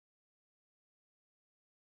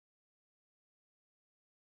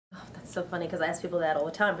Oh, that's so funny because I ask people that all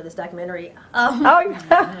the time for this documentary.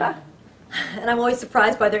 Oh, And I'm always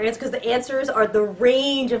surprised by their answers because the answers are the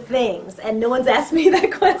range of things, and no one's asked me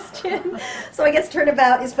that question. So I guess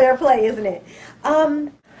turnabout is fair play, isn't it?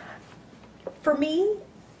 For me,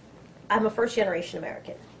 I'm a first-generation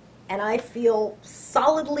American, and I feel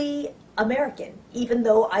solidly American, even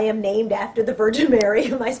though I am named after the Virgin Mary,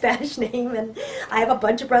 my Spanish name, and I have a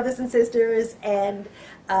bunch of brothers and sisters, and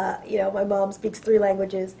my mom speaks 3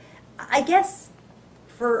 languages. I guess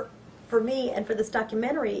for me and for this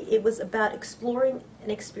documentary, it was about exploring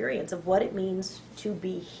an experience of what it means to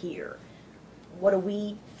be here. What do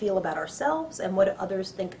we feel about ourselves, and what do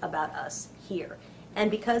others think about us here?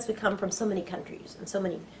 And because we come from so many countries and so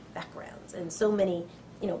many backgrounds and so many,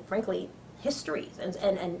 frankly, histories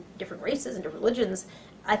and different races and different religions,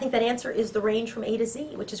 I think that answer is the range from A to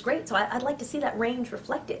Z, which is great. So I'd like to see that range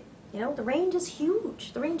reflected. The range is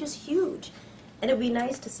huge. The range is huge. And it would be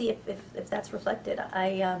nice to see if that's reflected.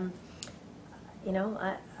 I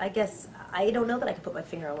guess I don't know that I can put my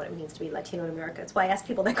finger on what it means to be Latino in America. That's why I ask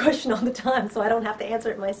people that question all the time, so I don't have to answer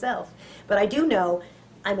it myself. But I do know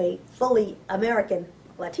I'm a fully American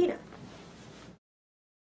Latina.